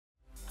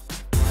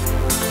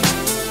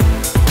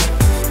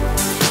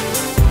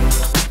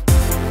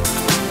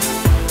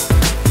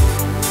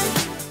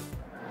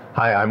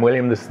Hi, I'm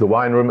William. This is the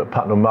Wine Room at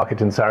Putnam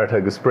Market in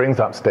Saratoga Springs,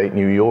 upstate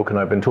New York, and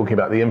I've been talking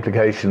about the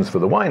implications for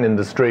the wine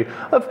industry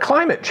of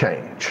climate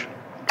change.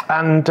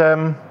 And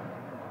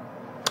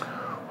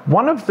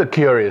one of the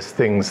curious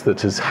things that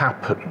has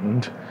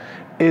happened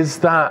is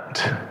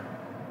that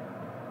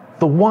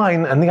the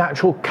wine and the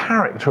actual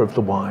character of the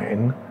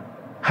wine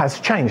has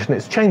changed, and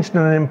it's changed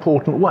in an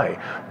important way.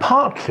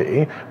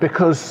 Partly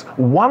because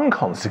one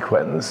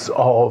consequence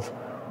of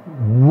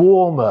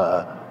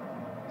warmer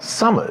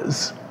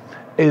summers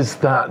is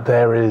that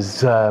there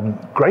is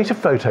greater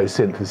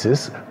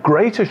photosynthesis,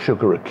 greater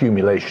sugar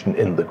accumulation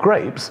in the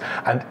grapes,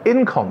 and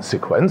in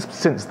consequence,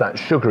 since that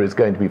sugar is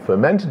going to be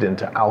fermented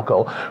into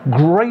alcohol,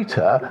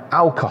 greater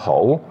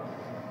alcohol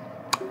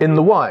in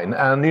the wine.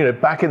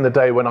 And back in the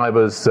day when I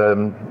was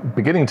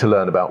beginning to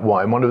learn about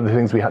wine, one of the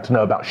things we had to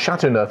know about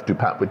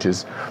Châteauneuf-du-Pape, which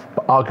is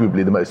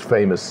arguably the most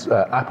famous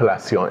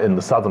appellation in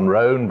the southern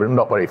Rhone,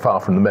 not very far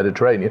from the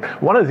Mediterranean,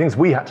 one of the things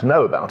we had to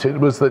know about it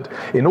was that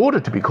in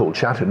order to be called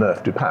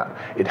Châteauneuf-du-Pape,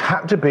 it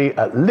had to be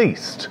at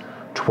least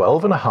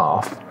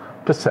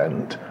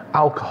 12.5%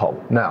 alcohol.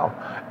 Now,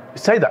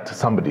 say that to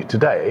somebody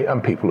today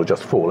and people will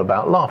just fall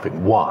about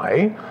laughing.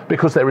 Why?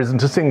 Because there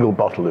isn't a single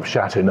bottle of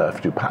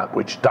Châteauneuf-du-Pape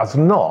which does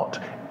not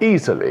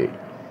easily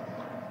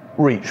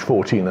reach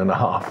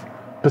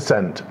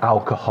 14.5%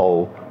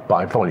 alcohol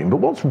by volume. But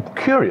what's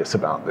curious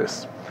about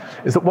this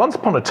is that once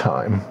upon a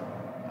time,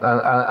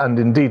 and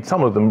indeed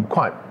some of them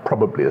quite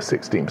probably are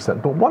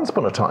 16%, but once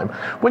upon a time,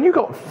 when you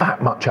got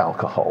that much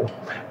alcohol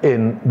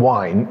in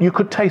wine, you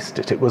could taste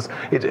it. It was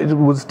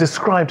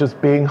described as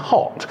being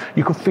hot.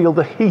 You could feel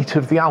the heat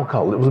of the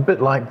alcohol. It was a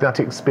bit like that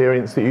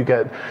experience that you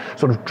get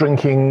sort of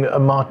drinking a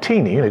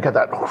martini. You get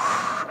that,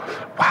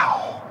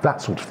 wow,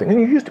 that sort of thing.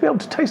 And you used to be able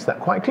to taste that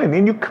quite clearly,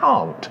 and you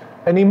can't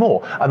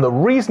anymore. And the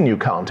reason you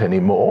can't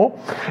anymore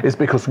is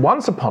because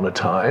once upon a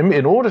time,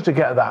 in order to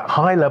get that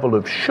high level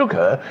of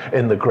sugar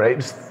in the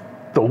grapes,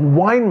 the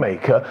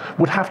winemaker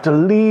would have to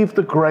leave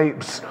the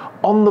grapes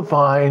on the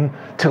vine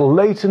till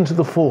late into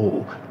the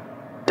fall,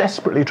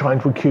 desperately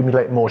trying to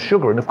accumulate more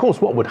sugar. And of course,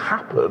 what would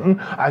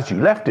happen as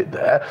you left it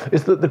there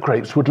is that the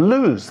grapes would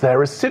lose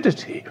their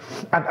acidity.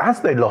 And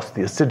as they lost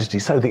the acidity,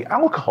 so the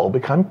alcohol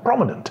became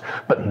prominent.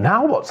 But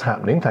now what's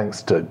happening,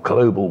 thanks to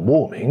global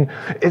warming,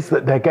 is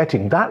that they're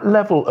getting that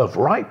level of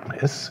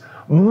ripeness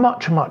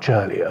much, much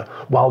earlier,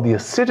 while the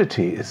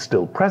acidity is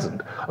still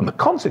present. And the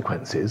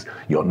consequence is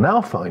you're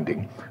now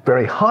finding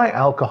very high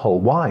alcohol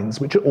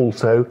wines which are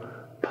also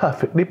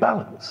perfectly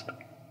balanced.